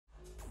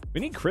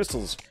We need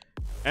crystals.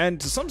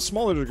 And to some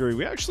smaller degree,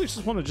 we actually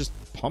just want to just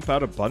pump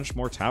out a bunch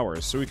more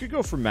towers. So we could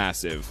go for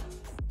massive.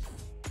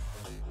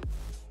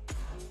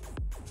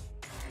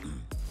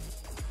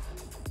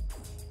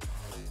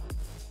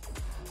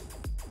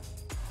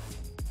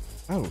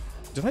 Oh,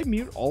 did I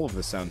mute all of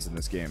the sounds in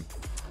this game?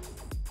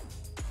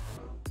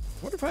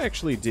 What if I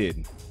actually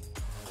did?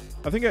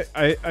 I think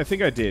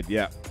I did,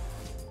 yeah.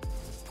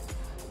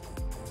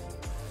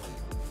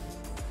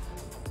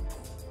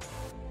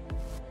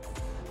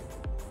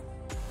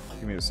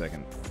 Give me a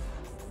second.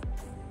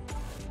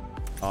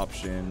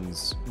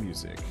 Options,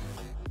 music.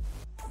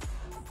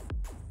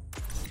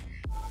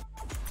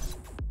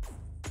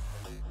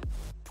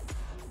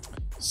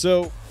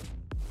 So,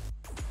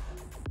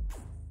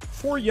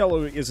 4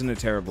 yellow isn't a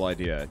terrible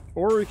idea.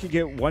 Or we could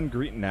get 1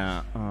 green.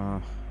 Nah.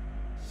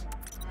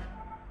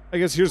 I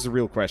guess here's the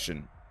real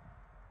question.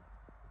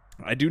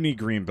 I do need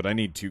green, but I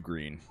need 2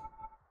 green.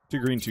 2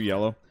 green, 2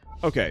 yellow.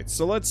 Okay,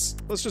 so let's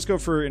just go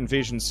for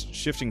Invasion's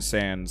Shifting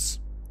Sands.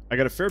 I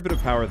got a fair bit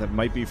of power that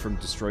might be from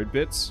destroyed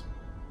bits.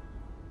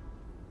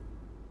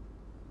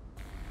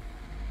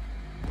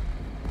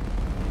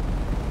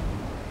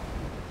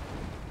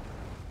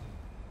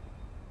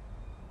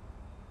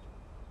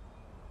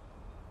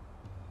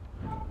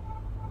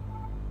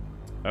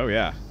 Oh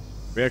yeah.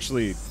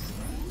 We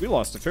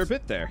lost a fair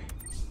bit there.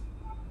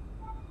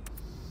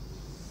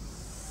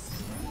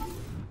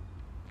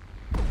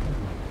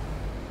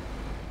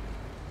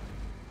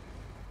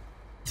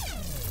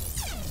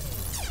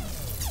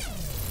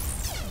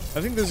 I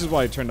think this is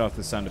why I turned off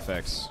the sound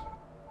effects.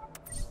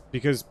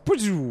 Because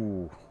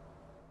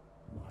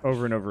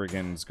over and over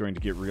again is going to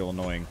get real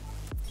annoying.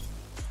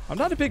 I'm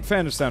not a big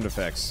fan of sound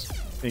effects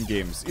in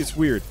games. It's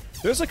weird.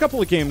 There's a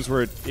couple of games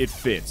where it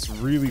fits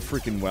really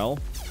freaking well.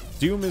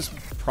 Doom is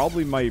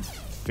probably my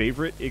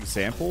favorite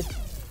example.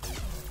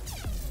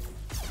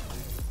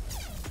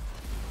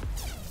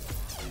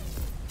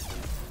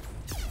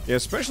 Yeah,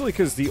 especially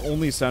because the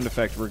only sound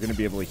effect we're going to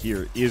be able to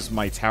hear is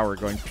my tower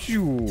going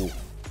pew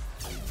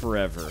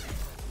forever.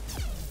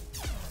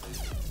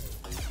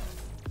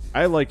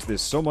 I liked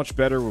this so much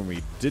better when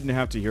we didn't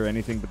have to hear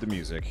anything but the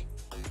music.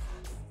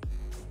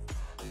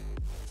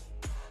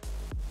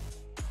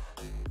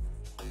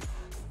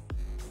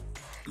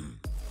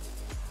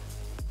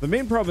 The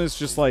main problem is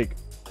just, like,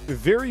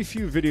 very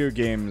few video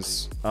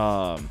games,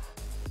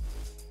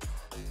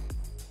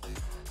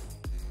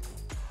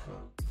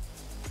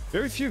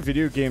 very few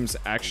video games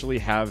actually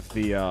have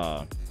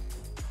the,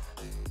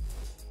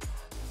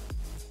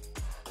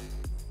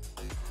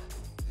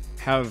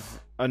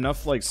 have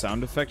enough, like,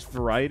 sound effect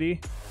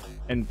variety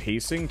and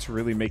pacing to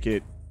really make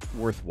it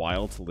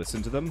worthwhile to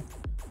listen to them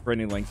for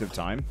any length of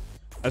time.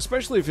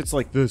 Especially if it's,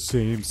 like, the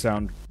same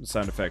sound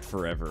effect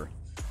forever.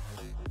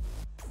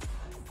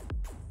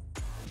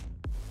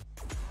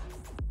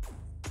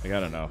 Like, I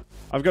don't know.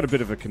 I've got a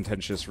bit of a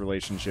contentious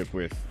relationship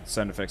with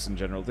sound effects in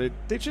general. They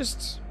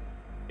just...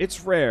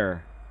 It's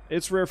rare.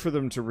 It's rare for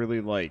them to really,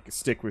 like,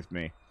 stick with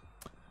me.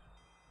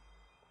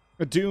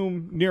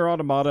 Doom, Nier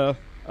Automata.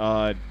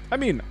 I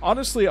mean,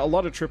 honestly, a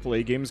lot of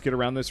AAA games get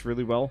around this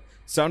really well.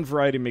 Sound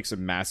variety makes a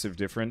massive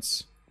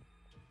difference.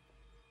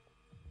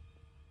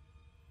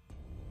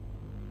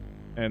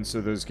 And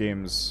so those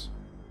games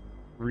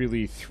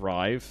really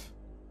thrive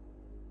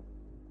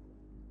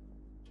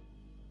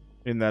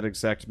in that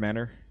exact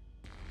manner.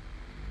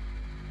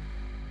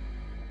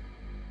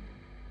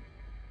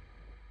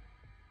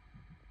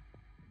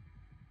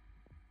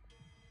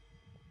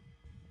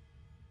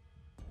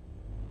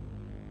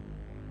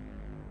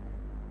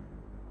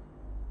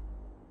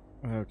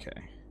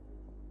 Okay.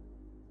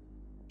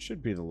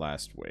 Should be the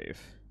last wave.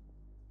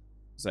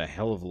 There's a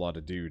hell of a lot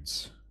of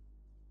dudes.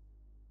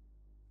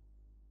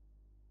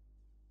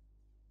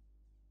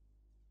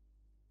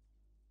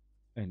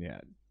 And yeah.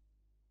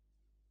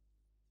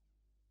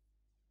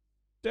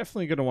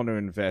 Definitely gonna want to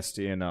invest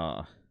in,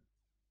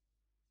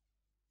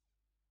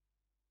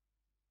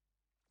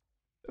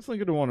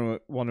 definitely gonna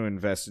want to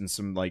invest in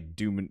some, like,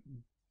 Doom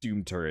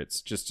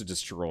turrets, just to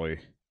destroy.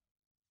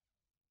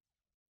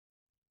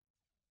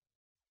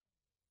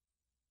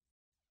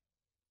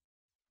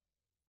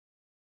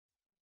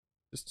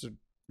 Just to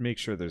make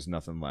sure there's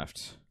nothing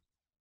left.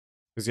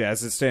 Because, yeah,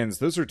 as it stands,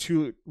 those are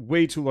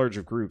way too large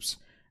of groups.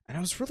 And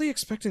I was really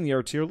expecting the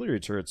artillery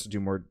turrets to do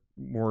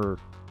more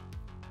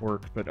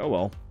work, but oh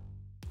well.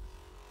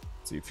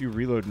 Let's see, a few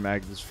reload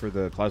mags for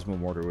the plasma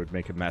mortar would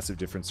make a massive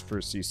difference for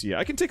CC.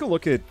 I can take a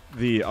look at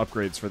the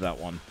upgrades for that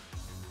one.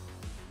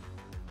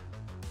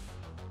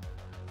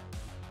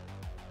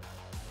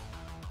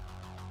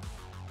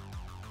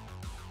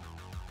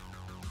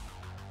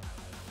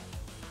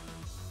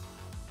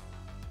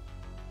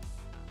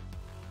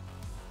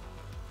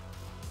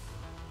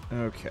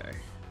 Okay.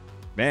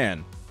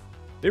 Man,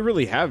 they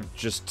really have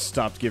just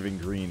stopped giving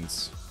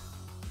greens.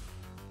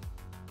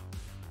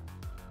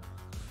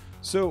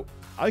 So,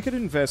 I could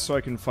invest so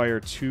I can fire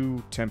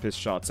 2 Tempest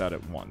shots out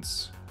at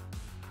once.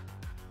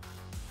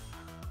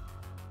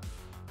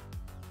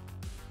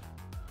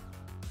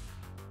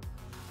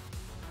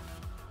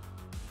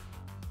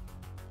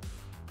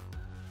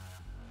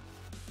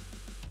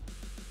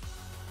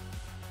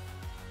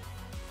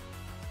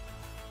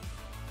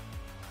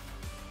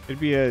 It'd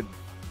be a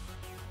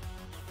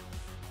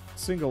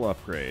single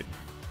upgrade.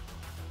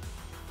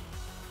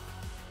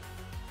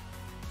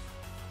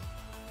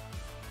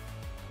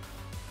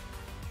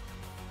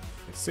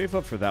 Okay, save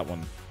up for that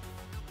one.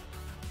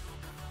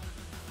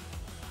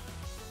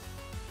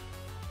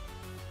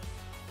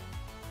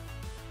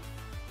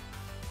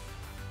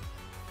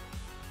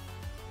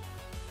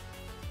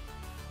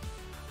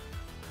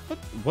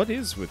 What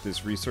is with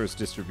this resource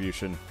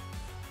distribution?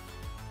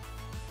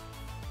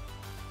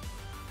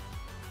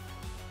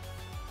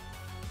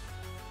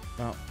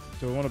 Well,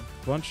 do I want a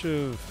bunch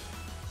of...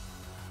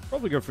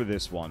 Probably go for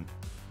this one.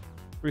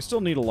 We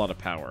still need a lot of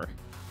power.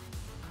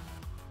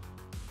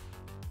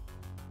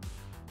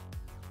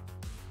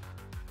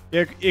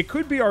 It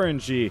could be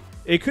RNG.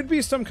 It could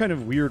be some kind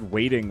of weird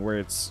weighting where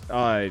it's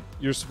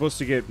you're supposed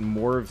to get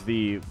more of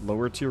the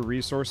lower tier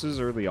resources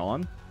early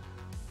on.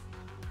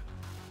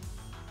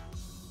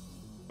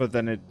 But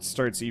then it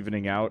starts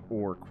evening out,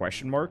 or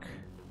question mark.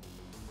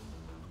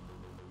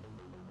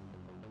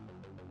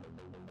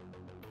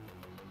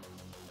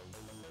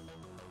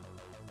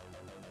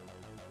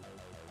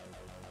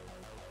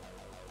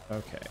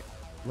 Okay,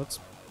 let's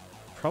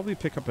probably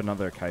pick up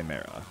another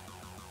Chimera.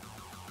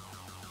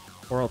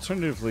 Or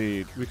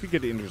alternatively, we could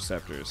get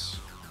interceptors.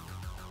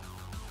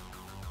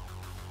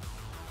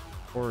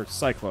 Or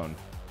Cyclone.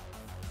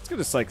 Let's get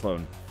a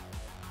Cyclone.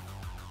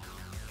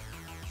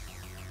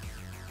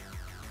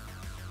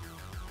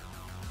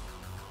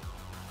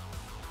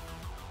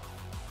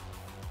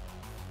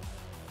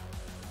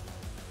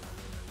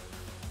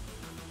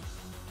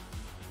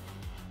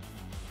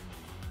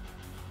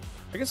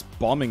 I guess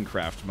bombing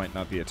craft might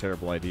not be a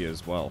terrible idea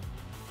as well.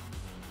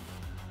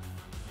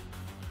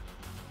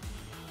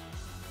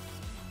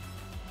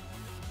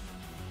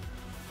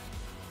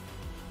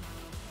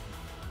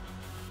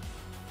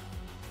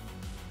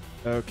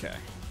 Okay.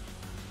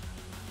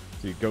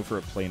 So you go for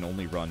a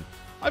plane-only run.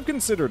 I've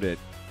considered it.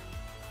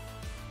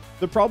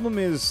 The problem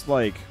is,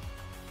 like...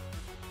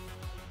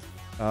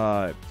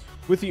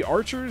 with the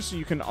archers,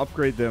 you can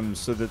upgrade them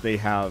so that they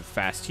have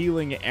fast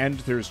healing, and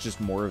there's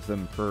just more of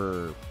them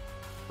per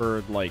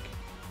like,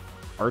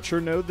 archer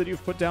node that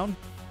you've put down.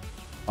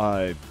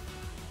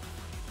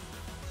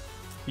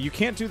 You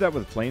can't do that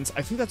with planes.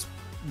 I think that's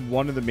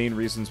one of the main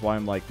reasons why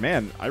I'm like,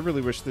 man, I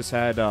really wish this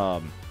had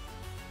a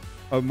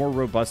more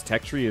robust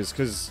tech tree, is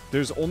because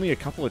there's only a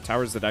couple of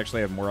towers that actually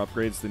have more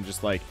upgrades than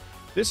just like,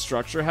 this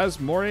structure has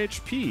more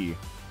HP.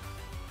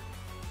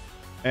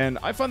 And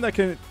I find that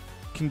can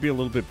be a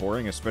little bit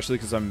boring, especially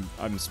because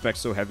I'm spec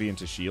so heavy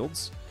into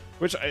shields,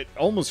 which it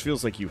almost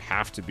feels like you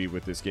have to be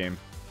with this game.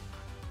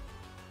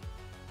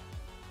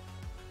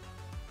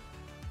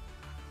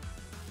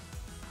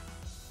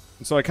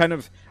 And so I kind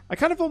of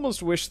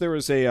almost wish there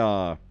was a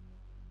oh,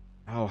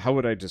 how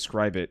would I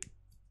describe it?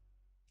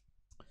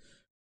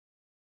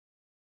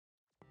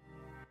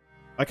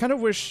 I kind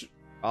of wish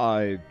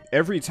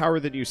every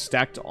tower that you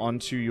stacked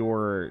onto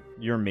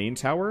your main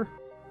tower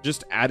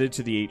just added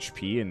to the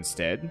HP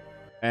instead,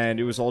 and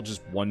it was all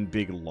just one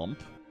big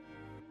lump.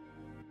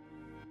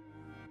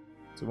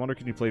 So I wonder,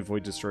 can you play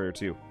Void Destroyer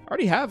 2? I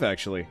already have,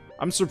 actually.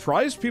 I'm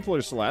surprised people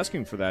are still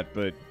asking for that,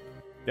 but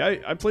yeah,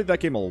 I played that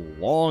game a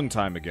long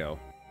time ago.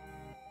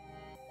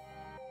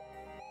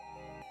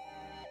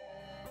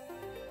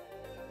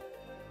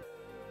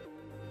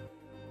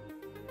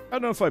 I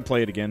don't know if I'd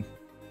play it again.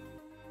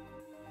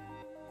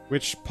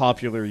 Which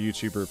popular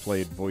YouTuber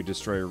played Void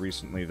Destroyer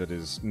recently that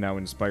is now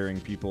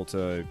inspiring people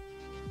to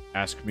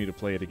ask me to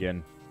play it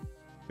again?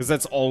 Because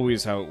that's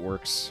always how it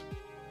works.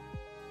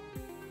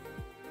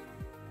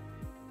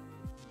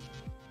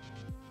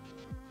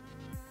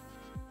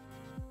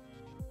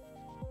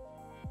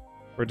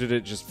 Or did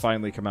it just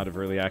finally come out of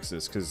early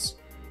access? Because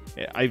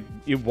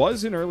it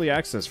was in early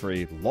access for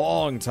a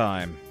long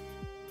time.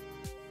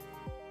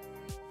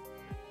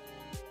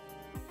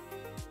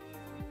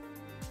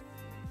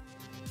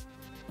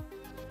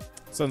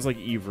 Sounds like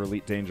Eve or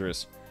Elite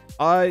Dangerous.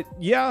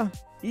 Yeah.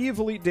 Eve,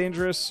 Elite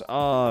Dangerous,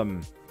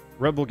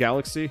 Rebel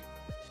Galaxy.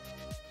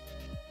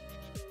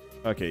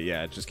 Okay,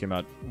 yeah, it just came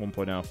out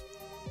 1.0.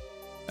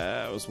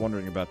 I was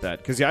wondering about that.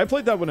 Because, yeah, I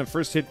played that when it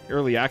first hit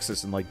early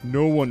access, and, like,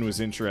 no one was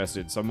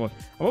interested. So I'm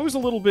always a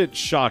little bit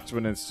shocked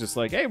when it's just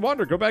like, hey,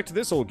 Wander, go back to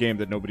this old game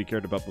that nobody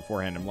cared about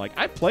beforehand. I'm like,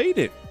 I played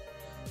it.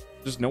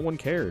 Just no one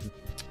cared.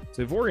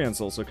 So Vorion's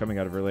also coming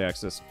out of early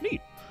access.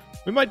 Neat.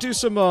 We might do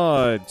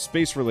some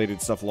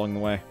space-related stuff along the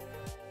way.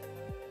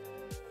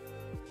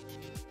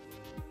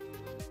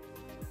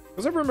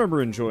 Because I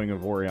remember enjoying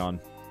Evorion.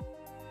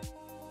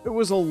 It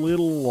was a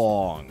little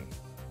long.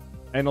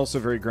 And also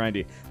very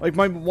grindy. Like,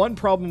 my one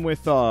problem with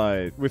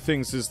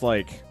things is,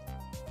 like...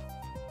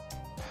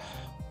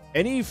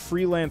 any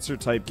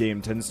freelancer-type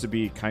game tends to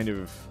be kind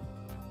of...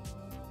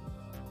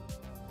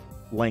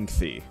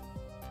 lengthy.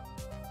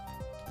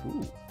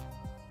 Ooh.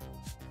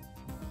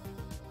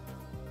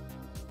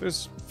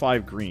 There's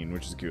 5 green,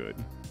 which is good.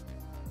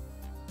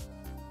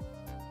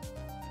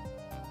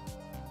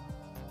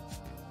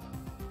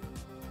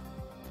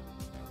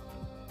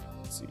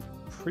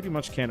 Pretty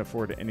much can't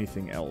afford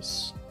anything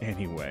else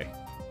anyway.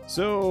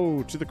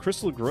 So, to the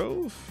Crystal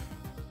Grove?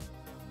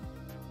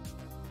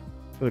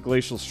 Or the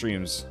Glacial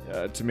Streams.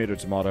 Tomato,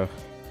 tomato.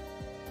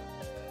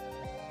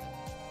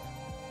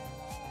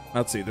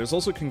 Let's see, there's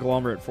also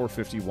Conglomerate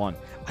 451.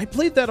 I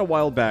played that a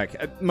while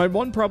back. My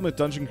one problem with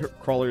dungeon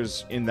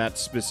crawlers in that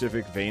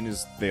specific vein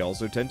is they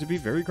also tend to be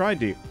very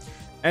grindy.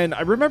 And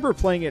I remember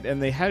playing it, and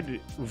they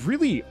had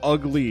really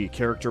ugly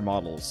character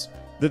models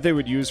that they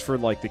would use for,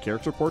 like, the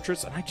character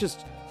portraits, and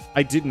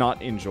I did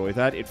not enjoy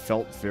that. It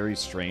felt very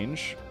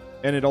strange,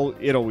 and it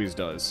always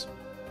does.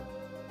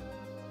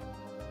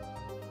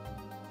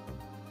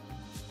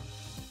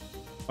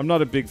 I'm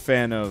not a big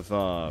fan of,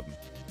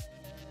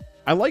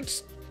 I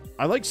liked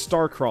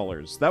Star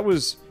Crawlers. That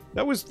was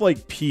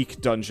like peak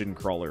dungeon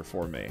crawler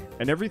for me.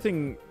 And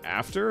everything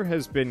after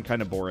has been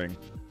kind of boring.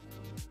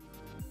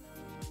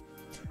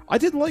 I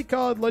did like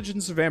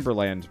Legends of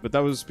Amberland, but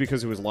that was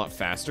because it was a lot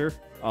faster.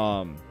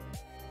 One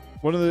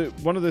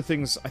of the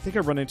things I think I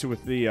run into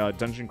with the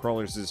dungeon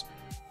crawlers is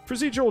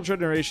procedural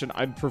generation.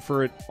 I'd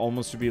prefer it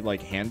almost to be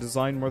like hand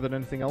design more than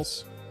anything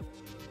else.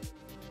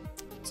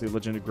 Let's see,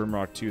 Legend of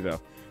Grimrock 2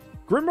 though.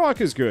 Grimrock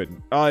is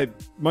good. My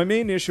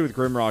main issue with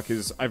Grimrock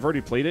is I've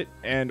already played it,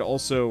 and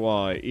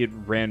also it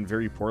ran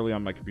very poorly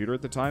on my computer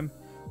at the time.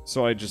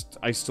 So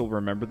I still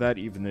remember that,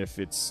 even if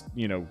it's,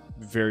 you know,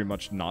 very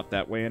much not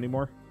that way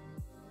anymore.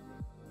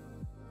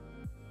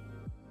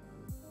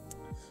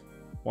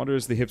 Wander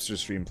is the hipster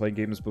stream, playing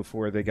games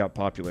before they got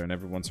popular and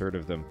everyone's heard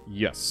of them.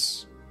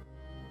 Yes.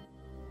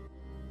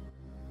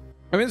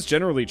 I mean, it's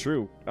generally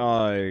true.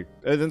 And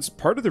it's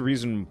part of the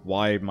reason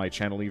why my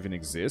channel even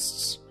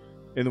exists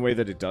in the way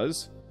that it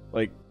does.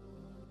 Like,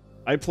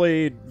 I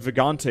played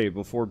Vagante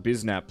before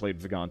Biznap played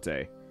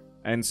Vagante.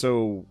 And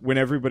so, when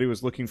everybody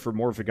was looking for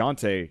more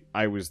Vagante,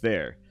 I was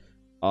there.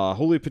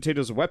 Holy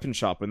Potatoes a Weapon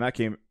Shop, when that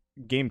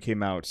game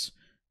came out,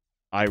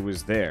 I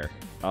was there.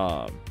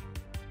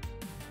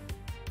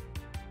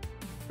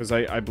 Because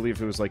I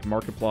believe it was like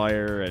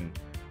Markiplier and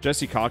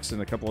Jesse Cox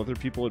and a couple other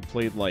people had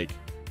played like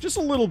just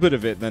a little bit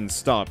of it, then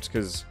stopped,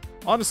 because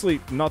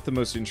honestly, not the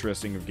most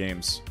interesting of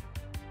games.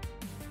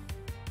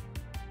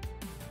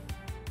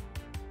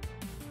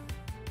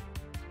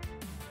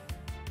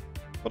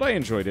 But I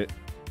enjoyed it.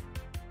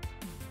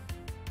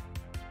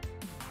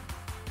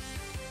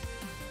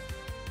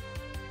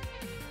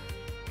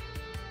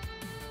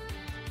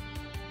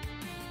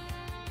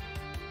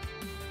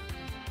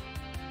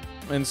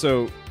 And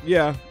so,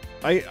 yeah,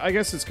 I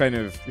guess it's kind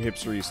of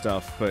hipstery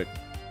stuff, but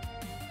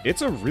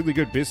it's a really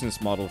good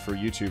business model for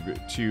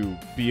YouTube to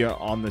be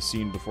on the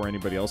scene before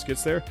anybody else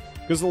gets there.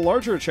 Because the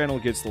larger a channel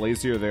gets, the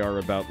lazier they are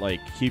about, like,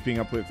 keeping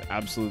up with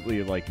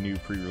absolutely, like, new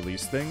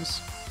pre-release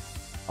things.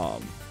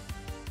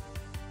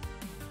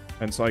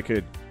 And so I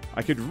could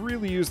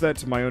really use that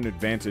to my own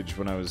advantage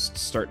when I was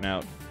starting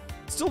out.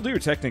 Still do,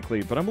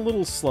 technically, but I'm a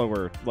little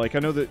slower. Like, I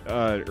know that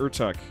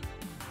Urtuk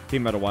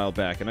came out a while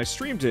back, and I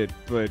streamed it,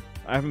 but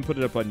I haven't put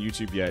it up on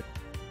YouTube yet.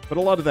 But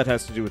a lot of that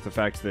has to do with the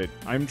fact that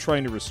I'm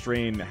trying to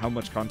restrain how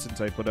much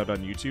content I put out on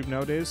YouTube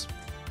nowadays.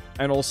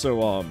 And also,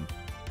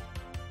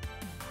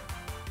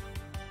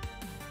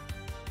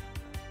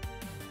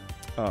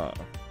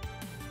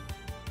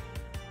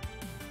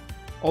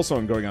 also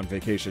I'm going on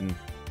vacation.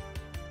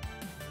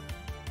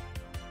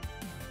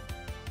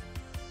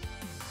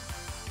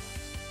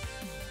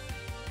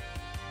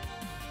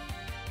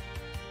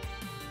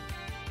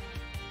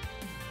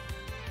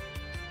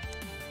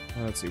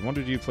 Let's see, when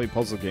did you play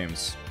puzzle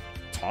games?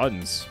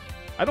 Tons.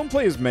 I don't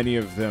play as many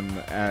of them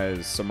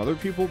as some other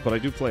people, but I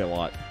do play a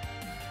lot.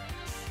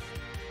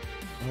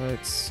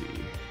 Let's see.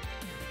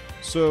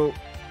 So,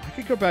 I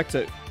could go back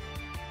to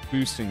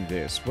boosting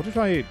this. What did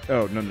I...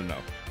 Oh, no.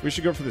 We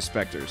should go for the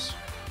Spectres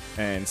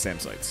and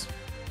Samsites.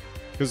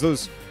 Because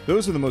those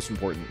are the most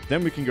important.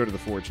 Then we can go to the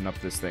Forge and up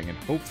this thing and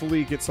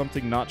hopefully get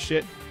something not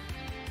shit.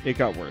 It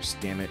got worse,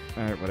 damn it.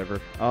 Alright, whatever.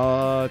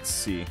 Let's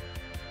see.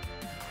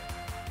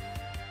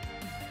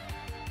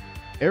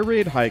 Air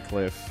Raid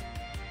Highcliff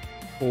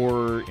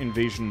or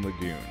Invasion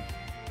Lagoon.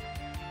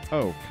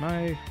 Oh, can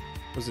I...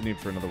 What does it need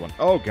for another one?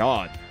 Oh,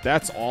 God.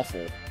 That's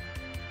awful.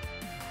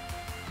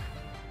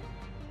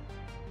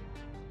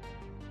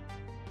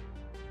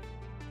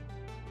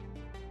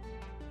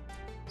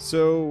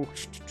 So,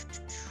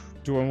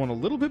 do I want a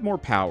little bit more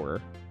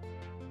power?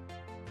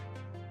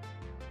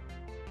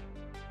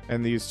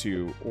 And these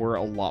two, or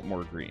a lot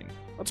more green?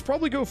 Let's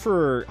probably go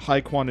for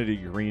high quantity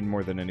green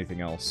more than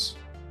anything else.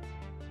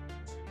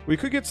 We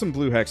could get some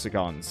blue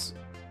hexagons.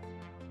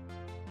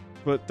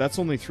 But that's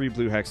only 3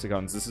 blue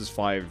hexagons. This is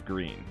 5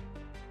 green.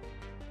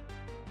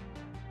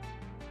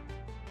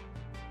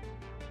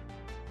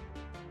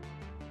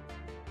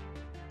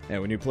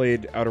 And when you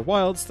played Outer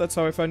Wilds, that's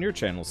how I found your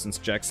channel, since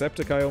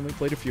Jacksepticeye only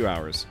played a few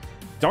hours.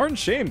 Darn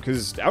shame,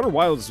 because Outer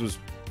Wilds was,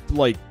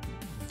 like,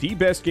 the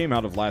best game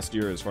out of last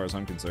year as far as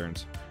I'm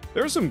concerned.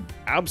 There were some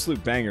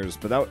absolute bangers,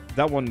 but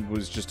that one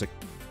was just a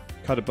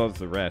cut above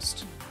the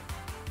rest.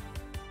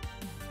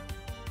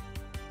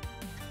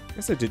 I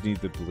guess I did need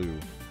the blue.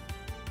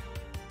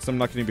 So I'm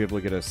not going to be able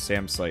to get a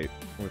SAM site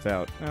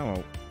without... Oh,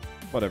 well,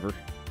 whatever.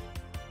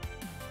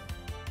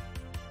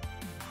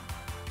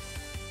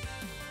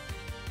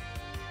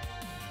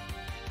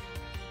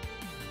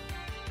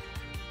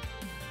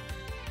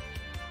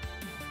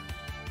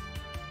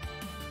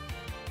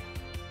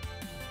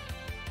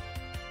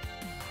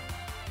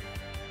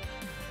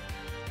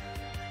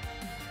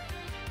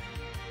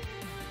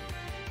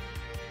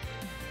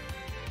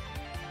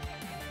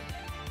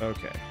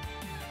 Okay.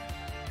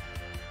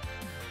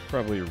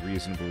 Probably a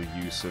reasonable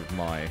use of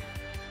my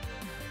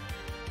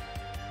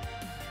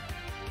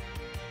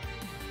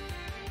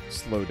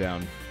slow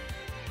down.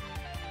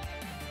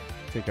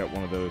 Take out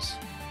one of those.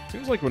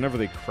 Seems like whenever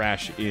they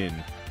crash in,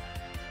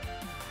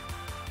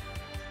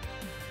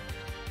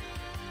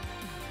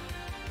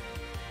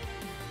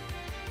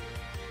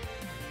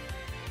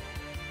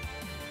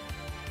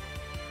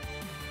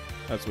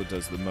 that's what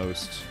does the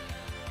most.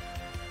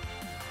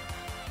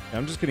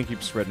 I'm just gonna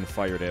keep spreading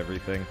fire to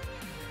everything.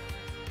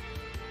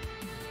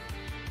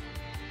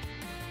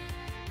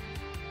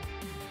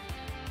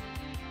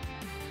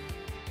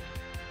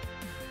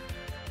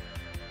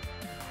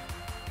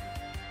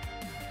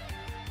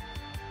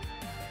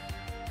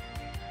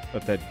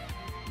 Let that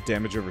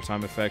damage over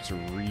time effects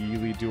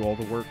really do all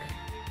the work.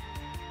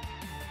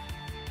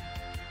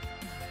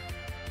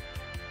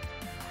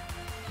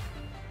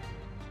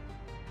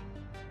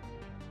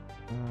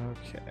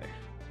 Okay.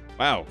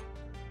 Wow.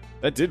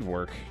 That did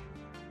work.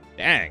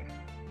 Dang.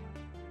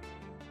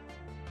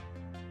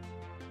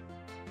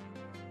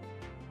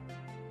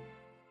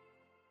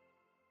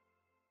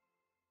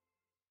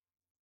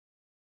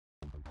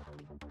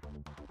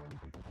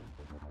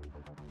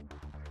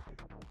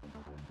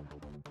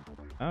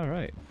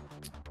 Alright.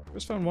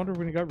 First found wonder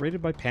when he got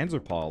raided by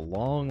Panzerpaw a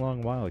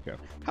long while ago.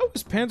 How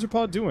is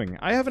Panzerpaw doing?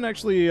 I haven't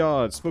actually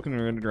spoken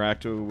or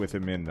interacted with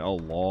him in a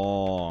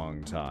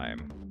long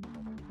time.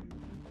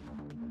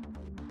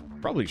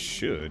 Probably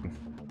should.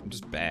 I'm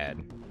just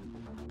bad.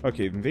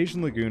 Okay,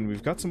 Invasion Lagoon.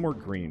 We've got some more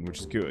green,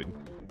 which is good.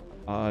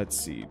 Let's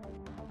see.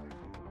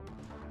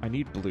 I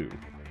need blue.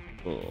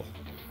 Ugh.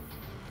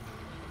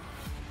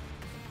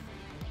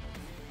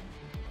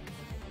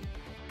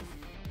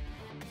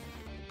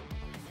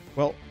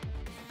 Well,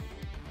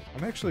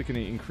 I'm actually going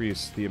to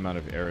increase the amount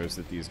of arrows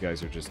that these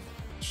guys are just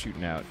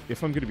shooting out.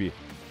 If I'm going to be...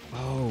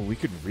 Oh, we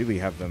could really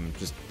have them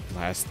just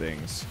blast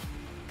things.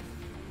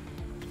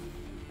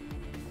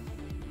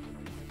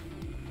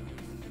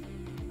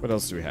 What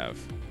else do we have?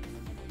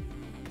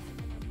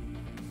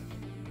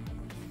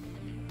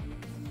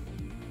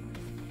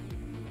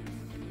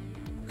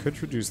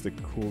 Could reduce the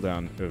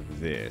cooldown of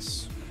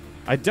this.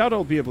 I doubt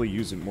I'll be able to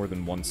use it more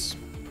than once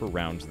per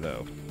round,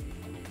 though.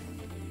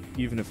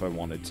 Even if I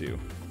wanted to.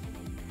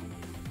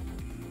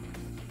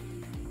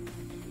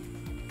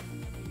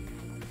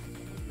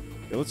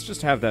 Yeah, let's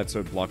just have that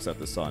so it blocks out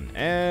the sun.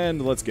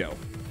 And let's go.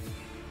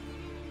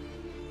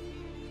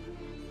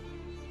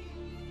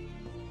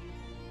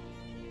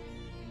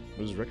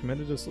 It was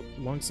recommended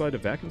alongside a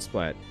vacuum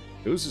splat.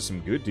 Those are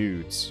some good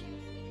dudes.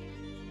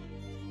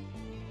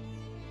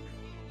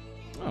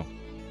 Oh.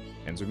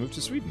 Panzer moved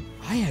to Sweden.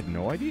 I had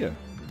no idea.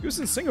 He was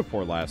in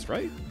Singapore last,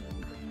 right?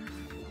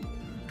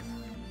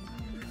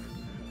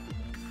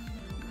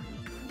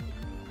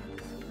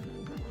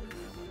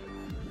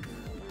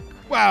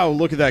 Wow,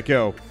 look at that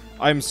go.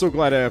 I'm so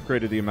glad I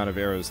upgraded the amount of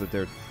arrows that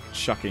they're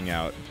chucking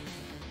out.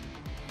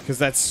 Because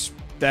that's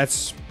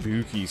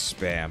spooky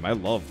spam. I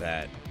love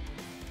that.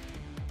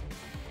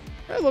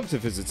 I'd love to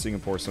visit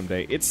Singapore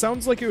someday. It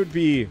sounds like it would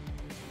be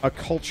a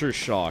culture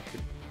shock,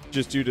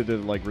 just due to the,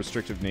 like,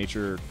 restrictive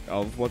nature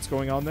of what's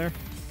going on there.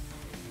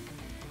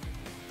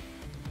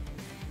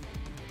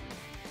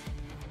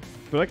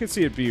 But I could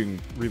see it being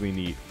really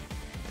neat.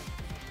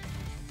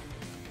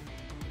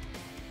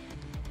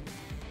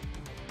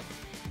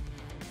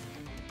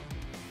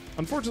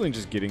 Unfortunately,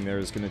 just getting there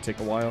is going to take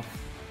a while.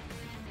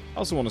 I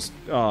also want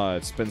to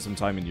spend some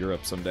time in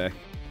Europe someday.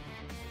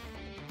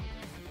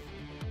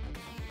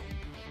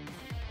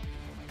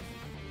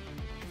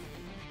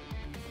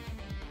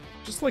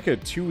 Just like a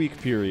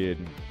 2-week period,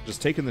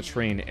 just taking the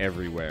train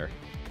everywhere.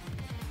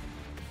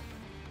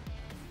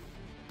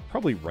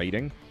 Probably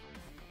writing.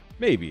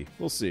 Maybe.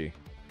 We'll see.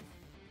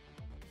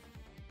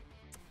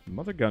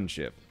 Mother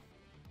Gunship.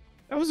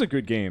 That was a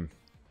good game.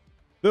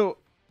 Though,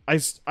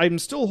 I'm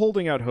still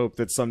holding out hope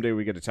that someday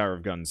we get a Tower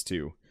of Guns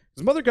too.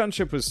 Because Mother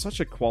Gunship was such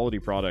a quality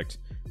product,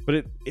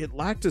 but it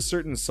lacked a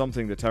certain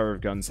something that Tower of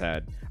Guns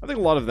had. I think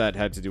a lot of that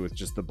had to do with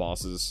just the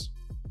bosses.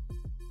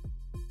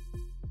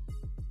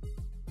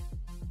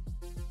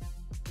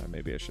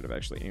 Maybe I should have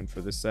actually aimed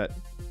for this set.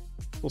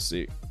 We'll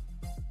see.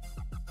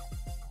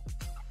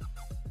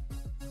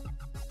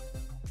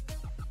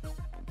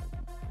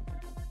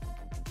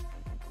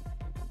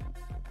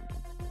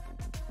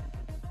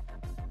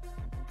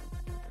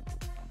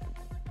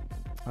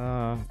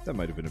 That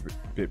might have been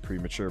a bit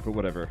premature, but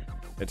whatever.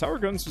 Yeah, Tower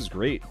Guns was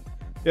great.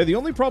 Yeah, the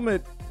only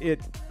problem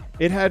it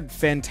had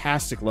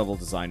fantastic level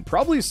design.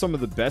 Probably some of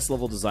the best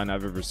level design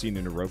I've ever seen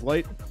in a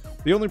roguelite.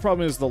 The only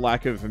problem is the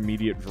lack of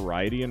immediate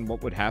variety in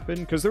what would happen,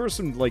 because there were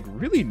some, like,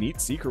 really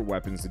neat secret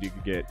weapons that you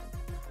could get.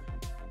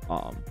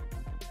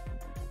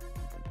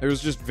 There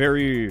was just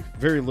very,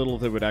 very little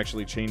that would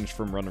actually change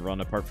from run to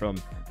run, apart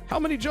from how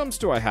many jumps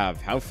do I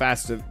have? How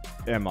fast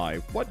am I?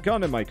 What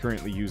gun am I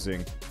currently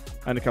using?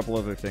 And a couple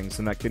other things,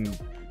 and that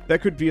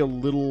could be a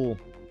little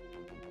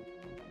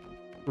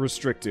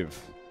restrictive.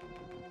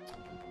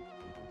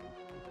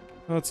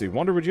 Let's see.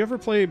 Wonder, would you ever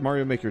play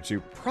Mario Maker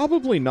 2?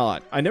 Probably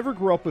not. I never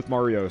grew up with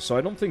Mario, so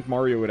I don't think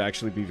Mario would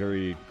actually be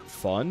very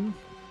fun.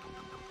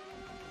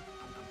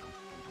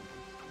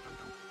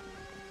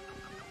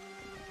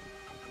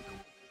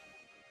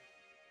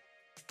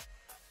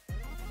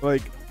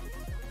 Like,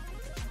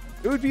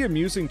 it would be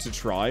amusing to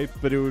try,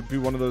 but it would be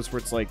one of those where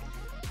it's like,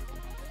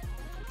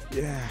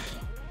 yeah.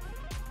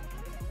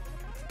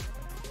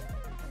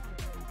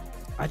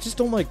 I just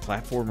don't like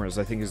platformers,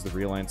 I think is the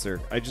real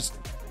answer.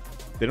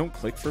 They don't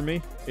click for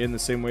me in the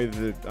same way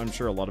that I'm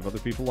sure a lot of other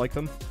people like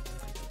them.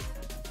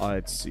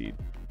 Let's see.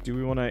 Do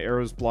we want to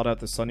arrows blot out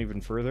the sun even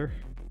further?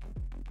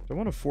 Do I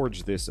want to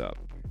forge this up?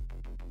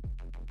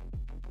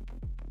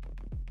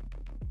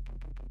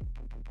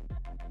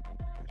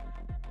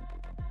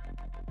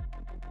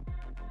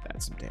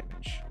 That's some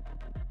damage.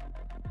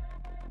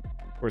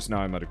 Of course, now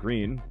I'm out of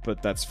green,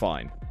 but that's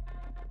fine.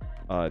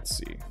 Let's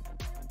see.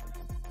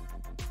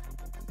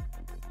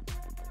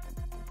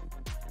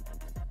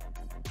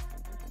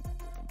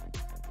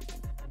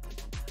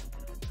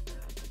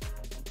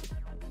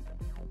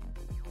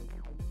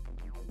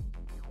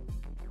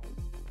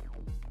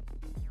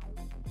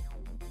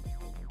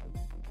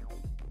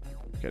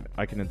 Okay,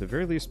 I can at the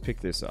very least pick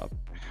this up.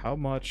 How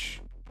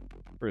much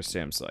for a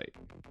SAM site?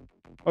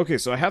 Okay,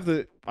 so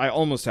I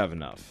almost have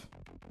enough.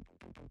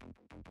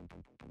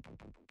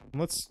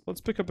 Let's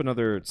pick up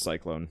another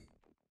cyclone.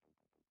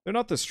 They're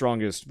not the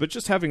strongest, but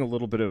just having a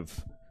little bit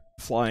of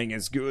flying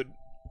is good.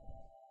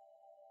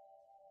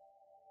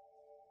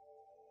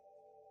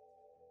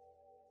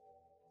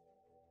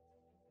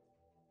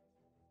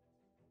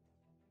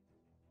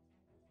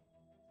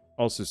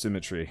 Also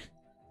symmetry.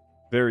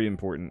 Very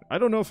important. I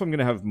don't know if I'm going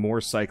to have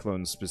more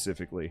cyclones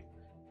specifically.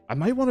 I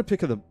might want to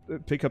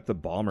pick up the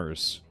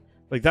bombers.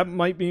 Like, that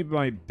might be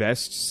my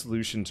best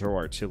solution to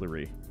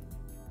artillery.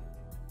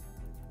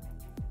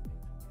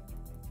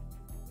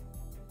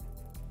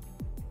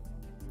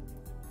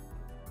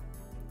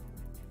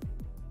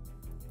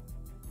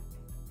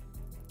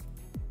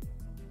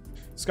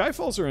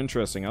 Skyfalls are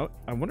interesting.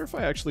 I wonder if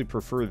I actually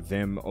prefer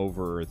them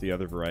over the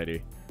other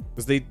variety.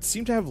 Because they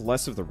seem to have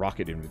less of the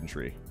rocket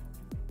infantry.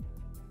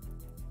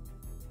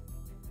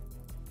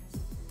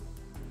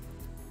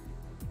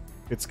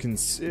 It's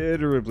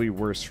considerably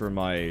worse for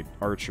my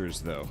archers,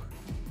 though.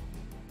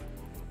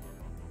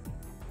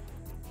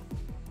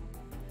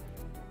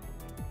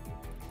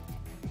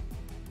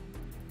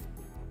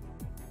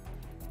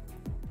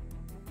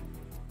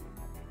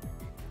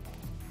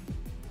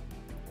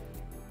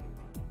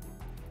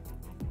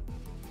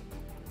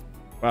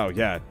 Wow,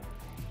 yeah.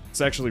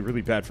 It's actually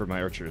really bad for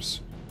my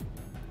archers.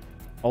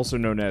 Also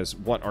known as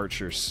what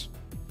archers?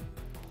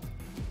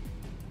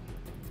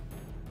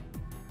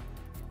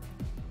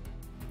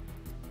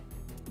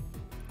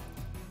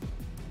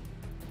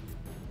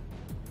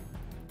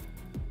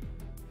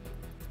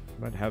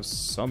 Might have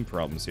some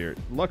problems here.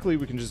 Luckily,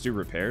 we can just do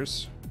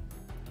repairs.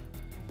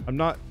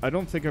 I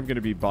don't think I'm going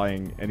to be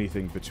buying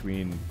anything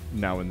between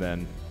now and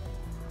then.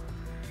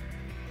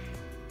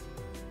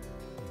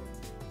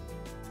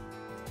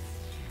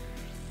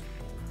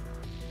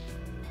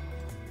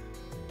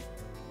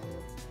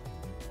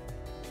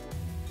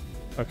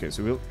 Okay,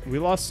 so we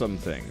lost some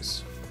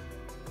things.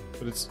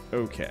 But it's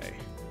okay.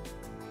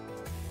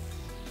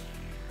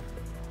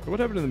 But what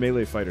happened to the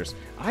melee fighters?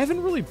 I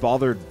haven't really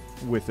bothered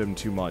with them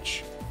too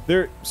much.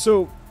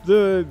 So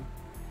the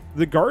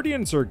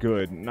Guardians are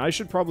good, and I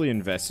should probably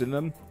invest in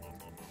them.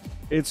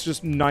 It's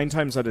just 9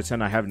 times out of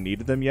 10 I haven't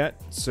needed them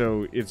yet,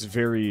 so it's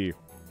very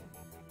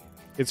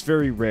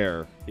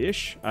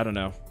rare-ish. I don't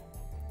know.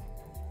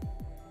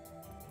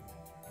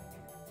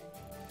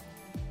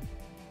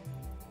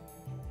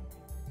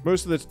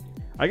 Most of the...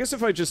 I guess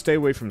if I just stay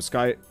away from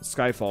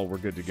Skyfall, we're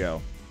good to go.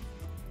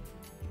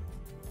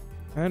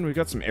 And we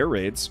got some air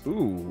raids.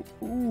 Ooh,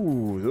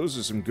 those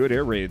are some good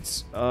air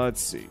raids.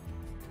 Let's see.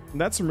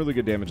 That's some really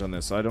good damage on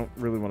this, so I don't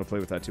really want to play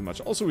with that too much.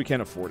 Also, we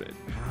can't afford it.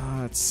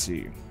 Let's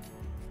see.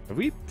 Have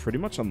we pretty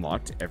much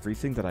unlocked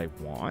everything that I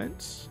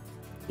want?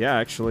 Yeah,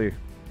 actually.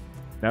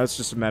 Now it's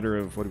just a matter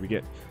of what do we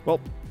get. Well,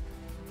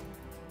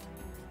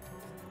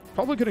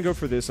 probably going to go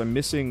for this. I'm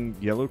missing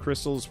yellow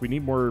crystals. We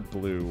need more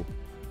blue.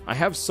 I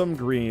have some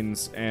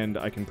greens, and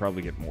I can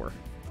probably get more.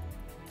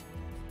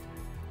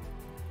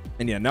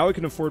 And yeah, now I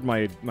can afford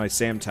my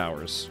SAM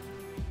towers.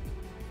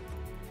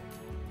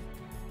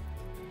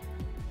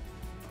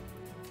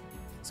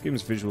 This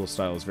game's visual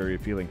style is very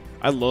appealing.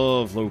 I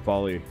love low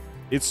poly.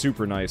 It's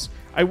super nice.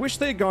 I wish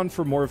they had gone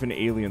for more of an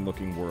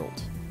alien-looking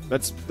world.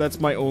 That's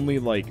my only,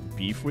 like,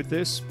 beef with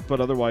this, but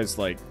otherwise,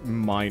 like,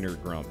 minor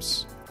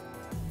grumps.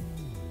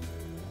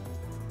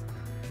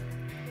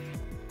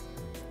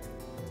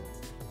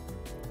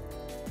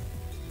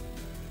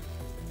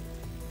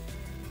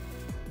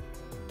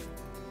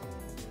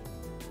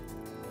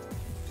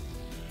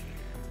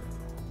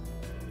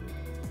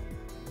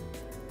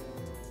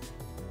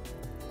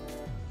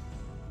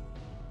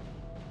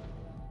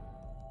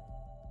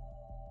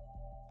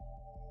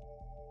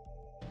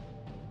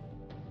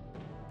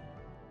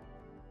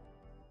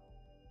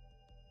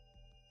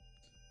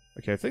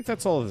 Okay, I think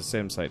that's all of the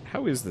SAM site.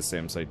 How is the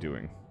SAM site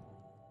doing?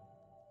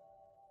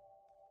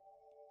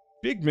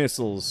 Big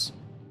missiles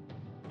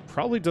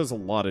probably does a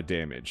lot of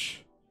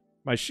damage.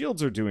 My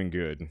shields are doing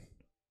good.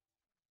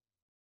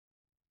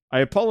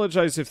 I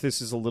apologize if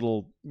this is a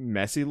little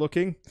messy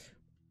looking.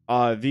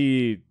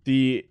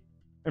 The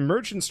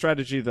emergent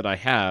strategy that I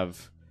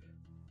have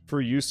for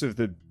use of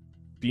the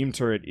beam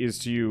turret is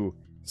to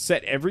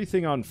set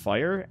everything on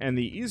fire, and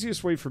the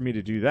easiest way for me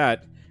to do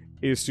that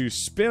is to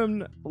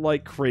spin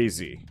like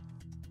crazy.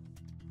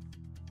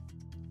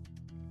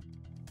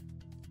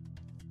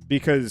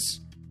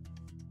 Because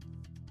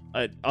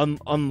I'm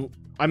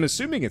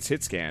assuming it's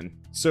hit scan,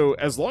 so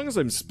as long as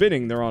I'm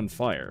spinning, they're on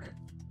fire.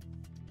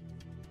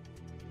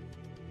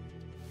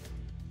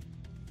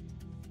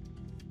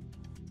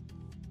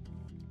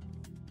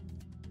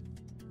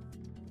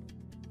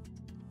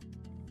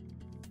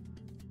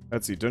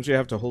 Let's see, don't you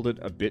have to hold it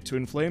a bit to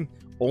inflame?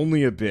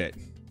 Only a bit.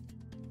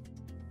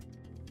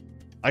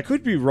 I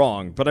could be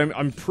wrong, but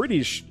I'm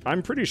pretty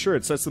sure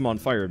it sets them on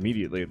fire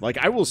immediately. Like,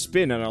 I will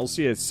spin and I'll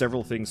see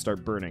several things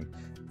start burning.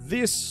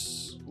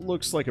 This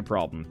looks like a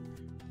problem.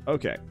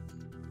 Okay.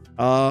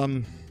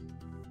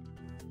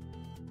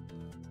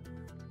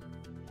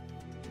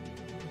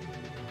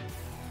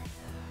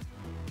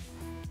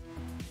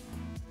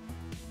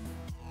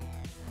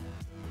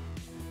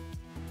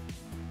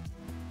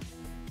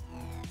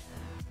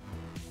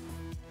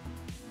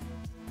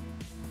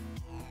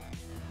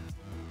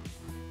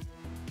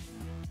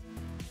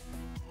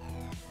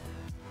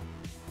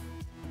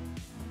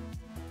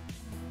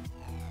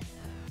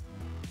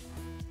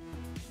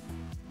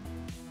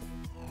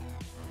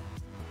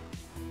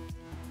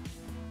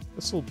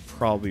 This will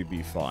probably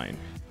be fine.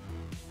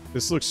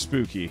 This looks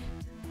spooky.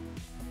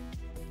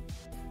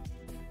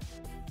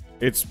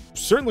 It's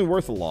certainly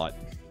worth a lot.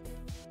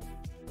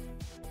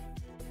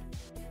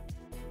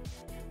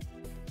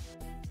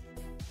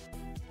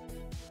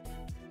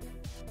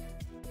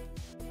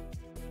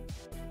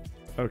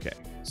 Okay,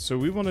 so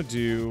we want to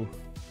do...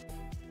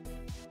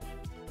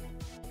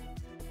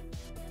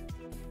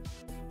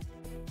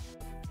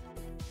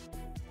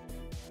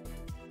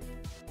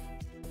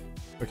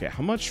 Okay,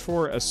 how much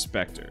for a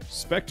Spectre?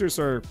 Spectres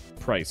are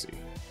pricey.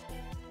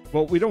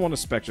 Well, we don't want a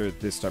Spectre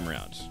this time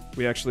around.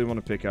 We actually want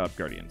to pick up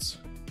Guardians.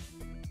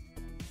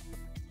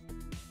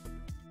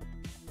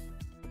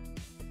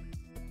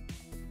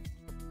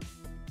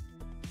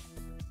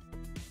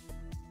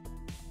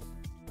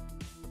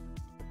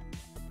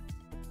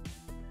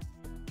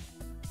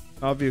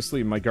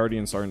 Obviously, my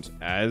Guardians aren't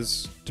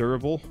as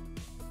durable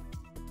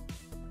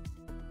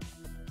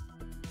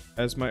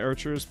as my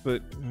Archers,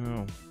 but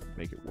oh,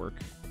 make it work.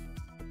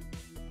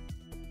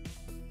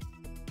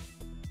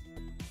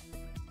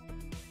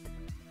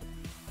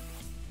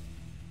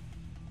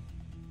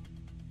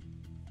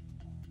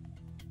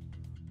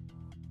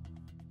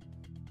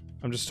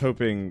 I'm just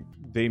hoping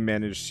they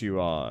manage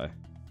to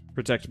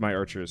protect my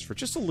Archers for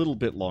just a little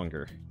bit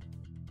longer.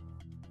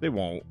 They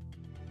won't.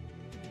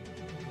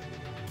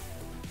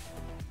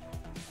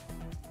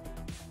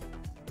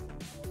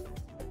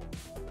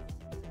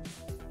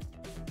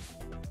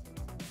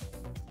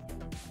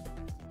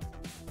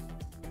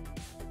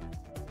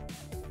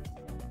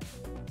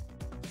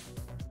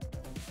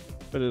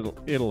 But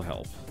it'll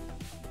help.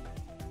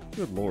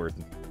 Good lord.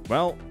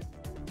 Well,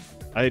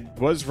 I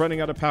was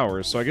running out of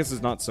power, so I guess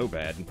it's not so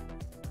bad.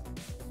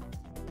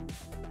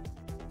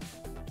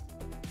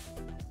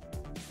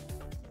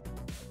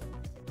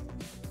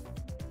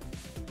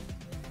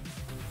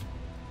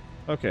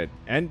 Okay,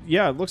 and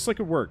yeah, it looks like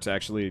it worked,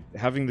 actually.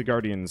 Having the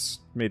Guardians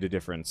made a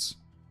difference.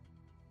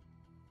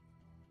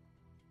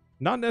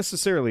 Not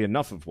necessarily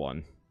enough of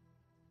one.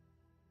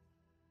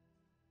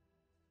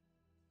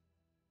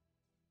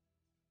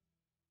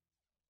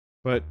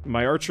 But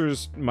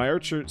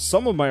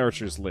some of my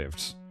Archers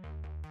lived.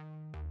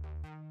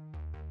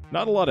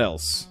 Not a lot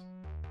else.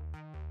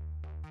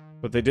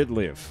 But they did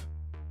live.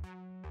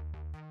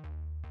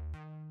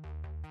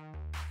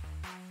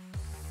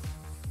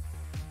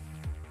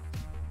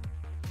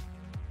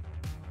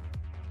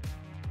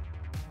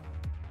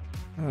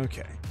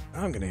 Okay,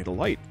 I'm gonna hit a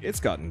light. It's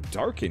gotten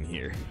dark in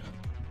here.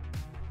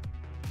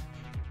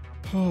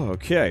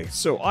 Okay,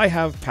 so I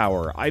have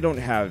power. I don't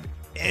have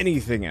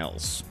anything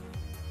else.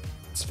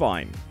 It's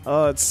fine.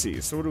 Let's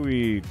see. So what do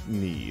we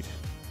need?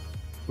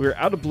 We're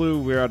out of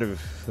blue. We're out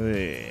of...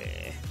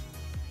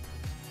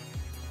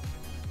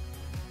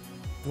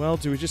 Well,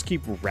 do we just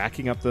keep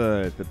racking up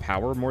the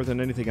power more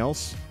than anything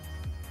else?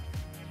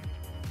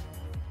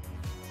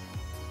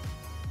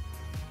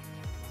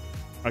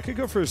 I could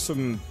go for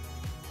some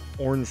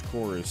orange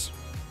cores.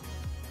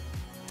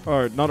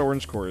 Or, not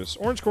orange cores.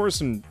 Orange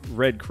cores and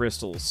red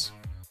crystals.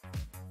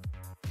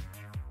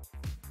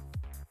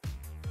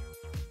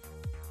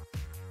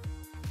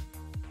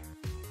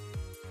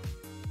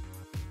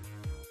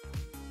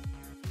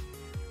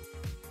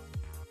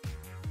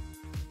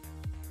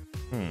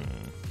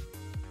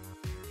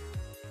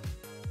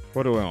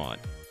 What do I want?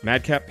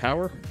 Madcap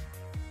power?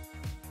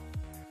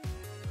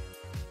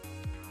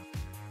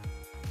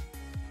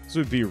 This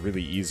would be a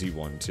really easy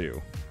one,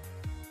 too.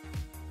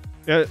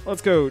 Yeah,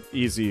 let's go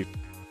easy.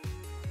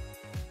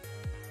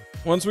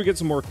 Once we get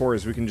some more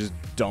cores, we can just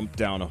dump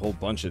down a whole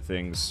bunch of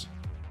things.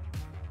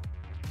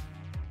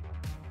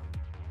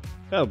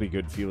 That'll be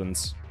good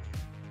feelings.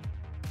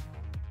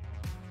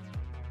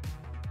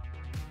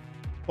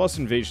 Plus,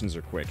 invasions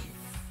are quick.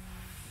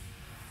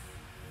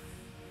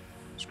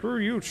 Screw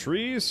you,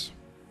 trees.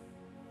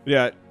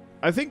 Yeah,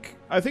 I think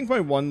my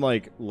one,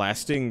 like,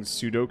 lasting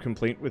pseudo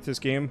complaint with this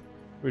game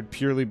would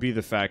purely be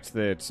the fact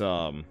that,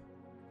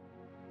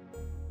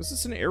 was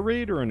this an air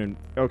raid or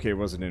okay, it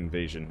was an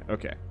invasion.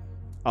 Okay.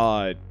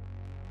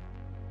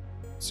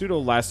 Pseudo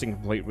lasting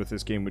complaint with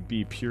this game would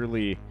be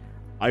purely,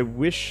 I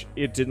wish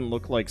it didn't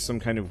look like some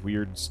kind of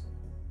weird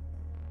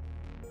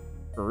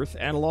Earth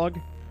analog.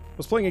 I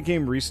was playing a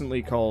game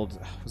recently called,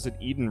 was it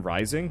Eden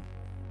Rising?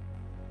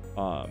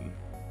 I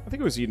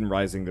think it was Eden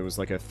Rising. That was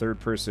like a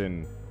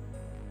third-person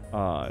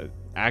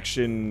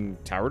action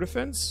tower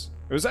defense.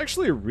 It was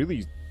actually a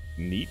really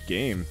neat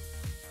game.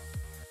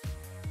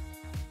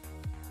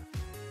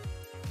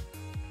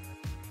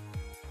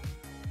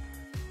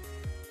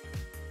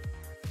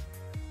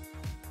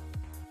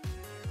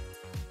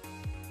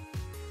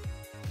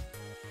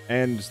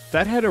 And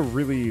that had a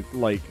really,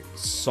 like,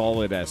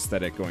 solid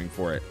aesthetic going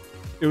for it.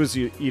 It was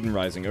Eden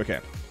Rising, okay.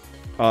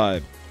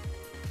 It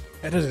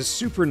had a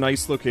super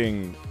nice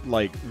looking,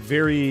 like,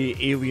 very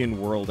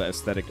alien world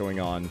aesthetic going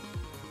on.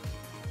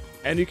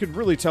 And you could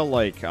really tell,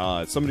 like,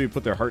 somebody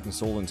put their heart and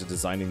soul into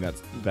designing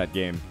that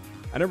game.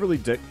 And I really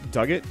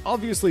dug it.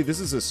 Obviously, this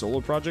is a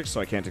solo project,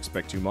 so I can't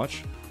expect too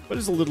much. But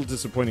it's a little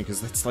disappointing,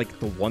 because that's, like,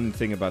 the one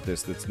thing about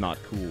this that's not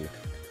cool.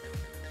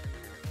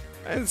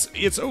 And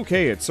it's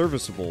okay, it's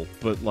serviceable,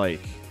 but, like,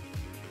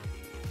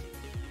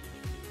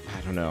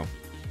 I don't know.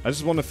 I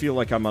just want to feel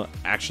like I'm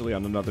actually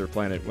on another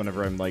planet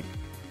whenever I'm, like,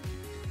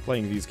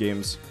 playing these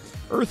games.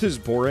 Earth is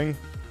boring.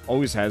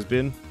 Always has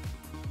been.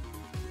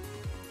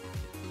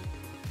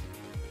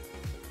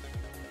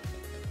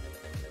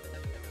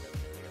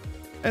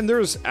 And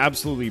there's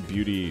absolutely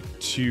beauty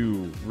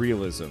to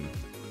realism.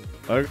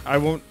 I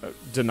won't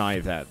deny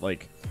that.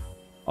 Like,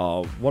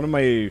 one of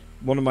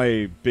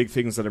my big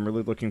things that I'm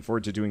really looking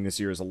forward to doing this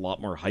year is a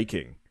lot more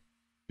hiking.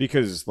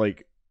 Because,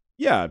 like,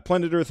 yeah,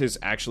 planet Earth is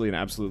actually an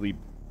absolutely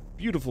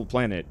beautiful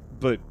planet,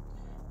 but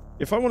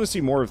if I want to see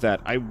more of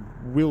that, I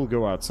will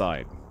go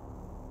outside.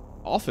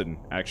 Often,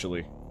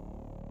 actually.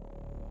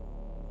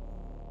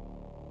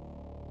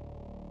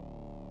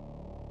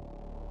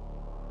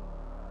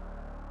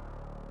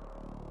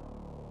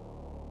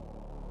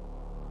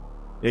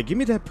 Yeah, give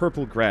me that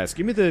purple grass.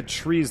 Give me the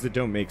trees that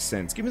don't make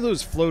sense. Give me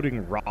those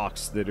floating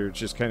rocks that are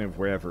just kind of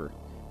wherever.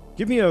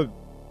 Give me a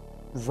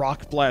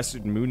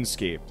rock-blasted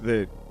moonscape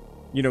that,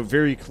 you know,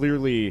 very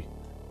clearly,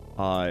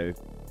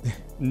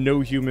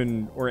 no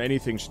human or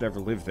anything should ever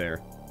live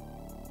there.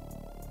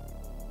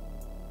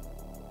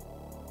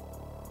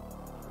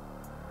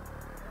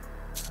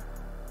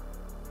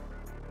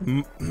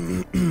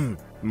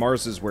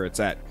 Mars is where it's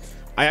at.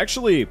 I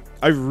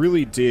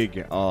really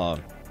dig, oh,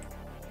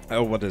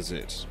 what is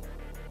it?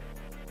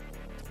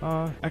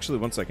 Actually,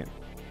 one second.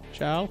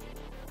 Chow?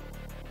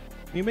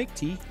 Can you make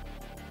tea?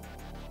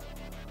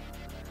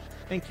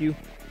 Thank you.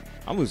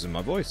 I'm losing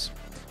my voice.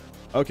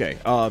 Okay,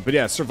 but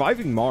yeah,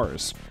 Surviving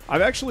Mars.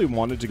 I've actually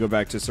wanted to go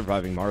back to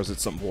Surviving Mars at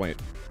some point.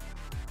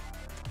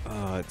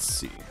 Let's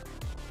see.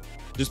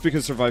 Just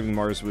because Surviving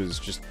Mars was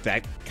just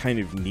that kind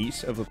of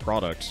neat of a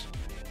product.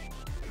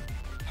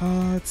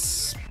 I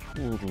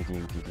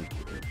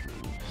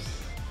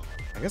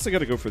guess I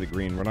gotta go for the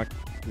green. We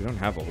don't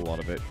have a whole lot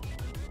of it.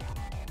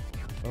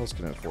 What else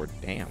can I afford?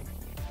 Damn.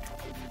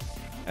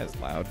 That's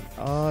loud.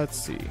 Let's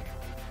see.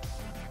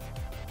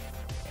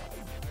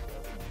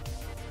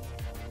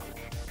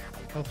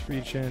 Health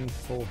regen,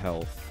 full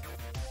health.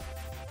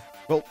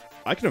 Well,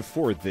 I can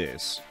afford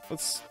this.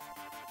 Let's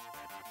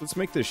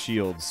make the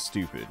shield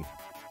stupid.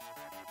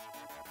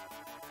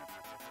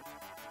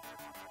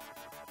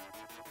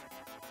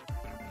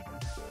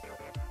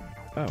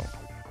 Oh.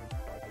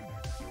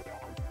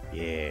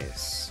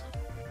 Yes.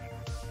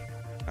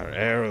 Our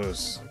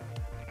arrows.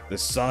 The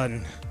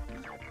sun.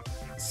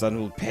 The sun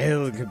will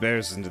pale in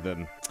comparison to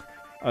them.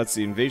 Let's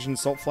see, invasion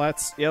salt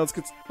flats. Yeah,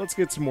 let's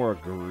get some more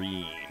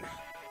green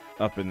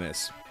up in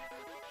this.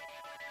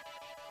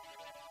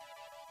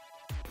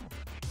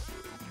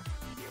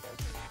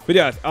 But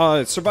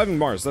yeah, Surviving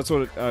Mars. That's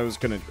what I was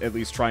gonna at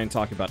least try and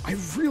talk about. I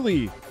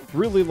really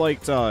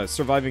liked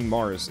Surviving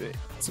Mars.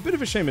 It's a bit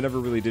of a shame it never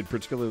really did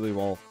particularly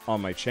well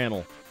on my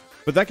channel.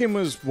 But that game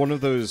was one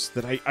of those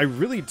that I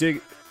really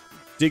dig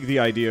the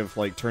idea of,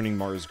 like, turning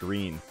Mars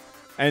green.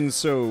 And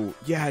so,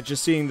 yeah,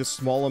 just seeing the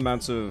small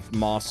amounts of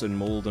moss and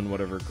mold and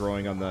whatever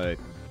growing on the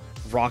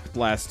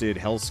rock-blasted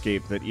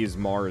hellscape that is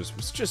Mars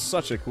was just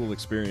such a cool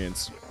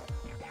experience.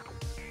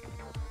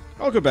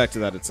 I'll go back to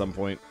that at some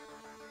point.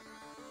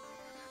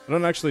 I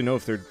don't actually know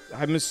if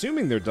I'm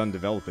assuming they're done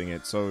developing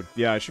it, so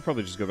yeah, I should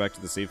probably just go back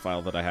to the save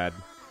file that I had.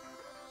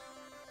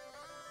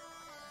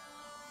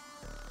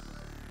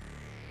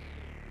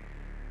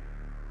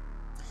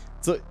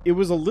 So, it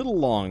was a little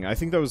long. I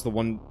think that was the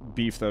one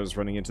beef that I was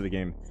running into the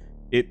game.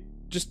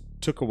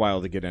 took a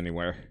while to get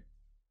anywhere.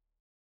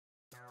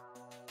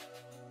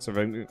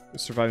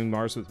 Surviving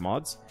Mars with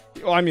mods?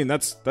 Well, I mean,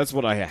 that's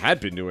what I had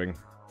been doing.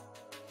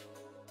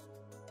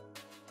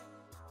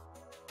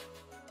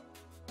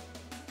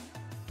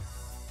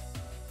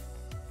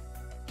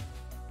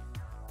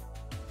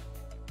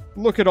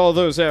 Look at all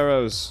those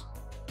arrows.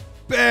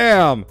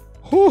 Bam!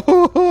 Ho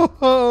ho ho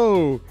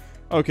ho!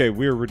 Okay,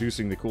 we're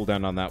reducing the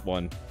cooldown on that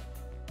one.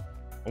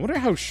 I wonder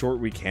how short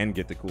we can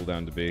get the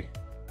cooldown to be.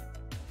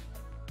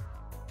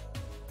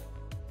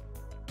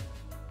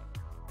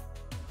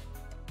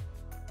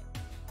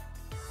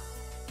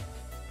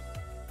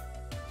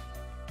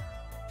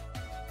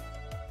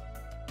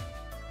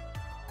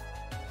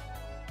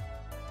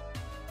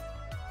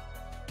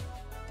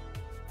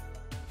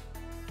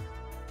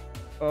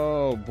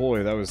 Oh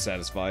boy, that was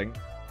satisfying.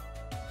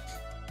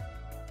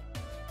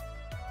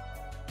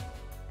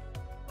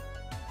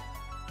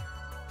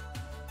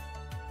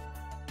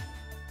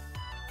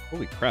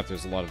 Holy crap,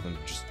 there's a lot of them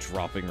just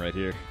dropping right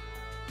here.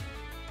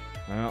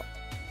 Well,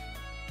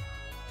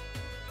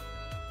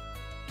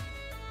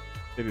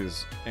 it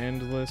is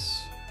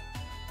endless.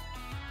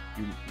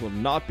 You will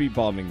not be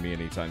bombing me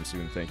anytime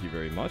soon, thank you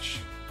very much.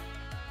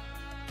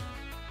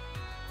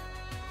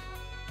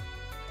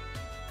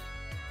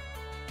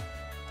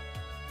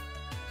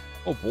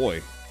 Oh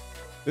boy.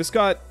 This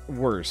got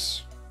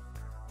worse.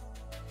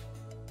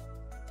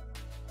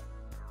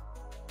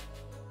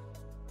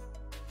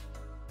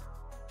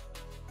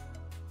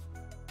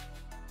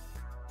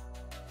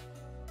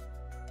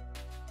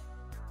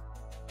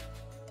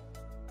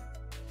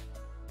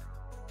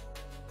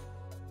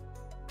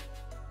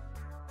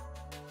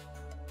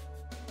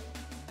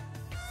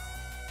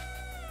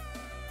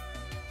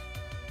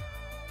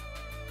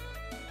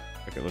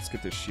 Okay, let's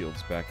get the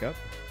shields back up.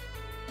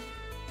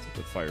 Set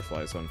the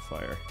fireflies on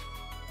fire.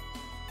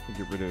 We'll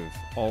get rid of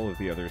all of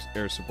the others.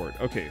 Air support.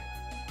 Okay,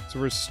 so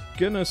we're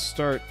gonna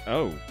start...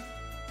 Oh.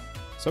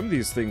 Some of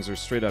these things are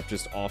straight up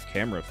just off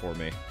camera for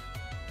me.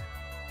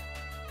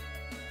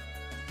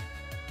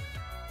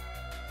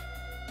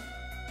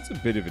 It's a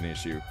bit of an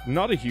issue.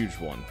 Not a huge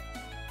one.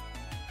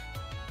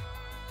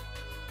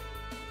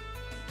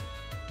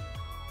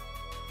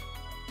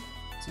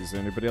 Is there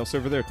anybody else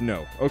over there?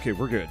 No. Okay,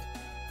 we're good.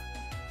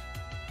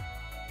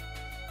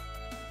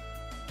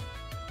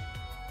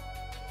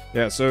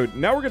 Yeah, so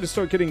now we're going to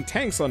start getting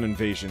tanks on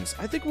invasions.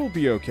 I think we'll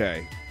be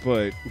okay,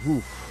 but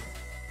oof.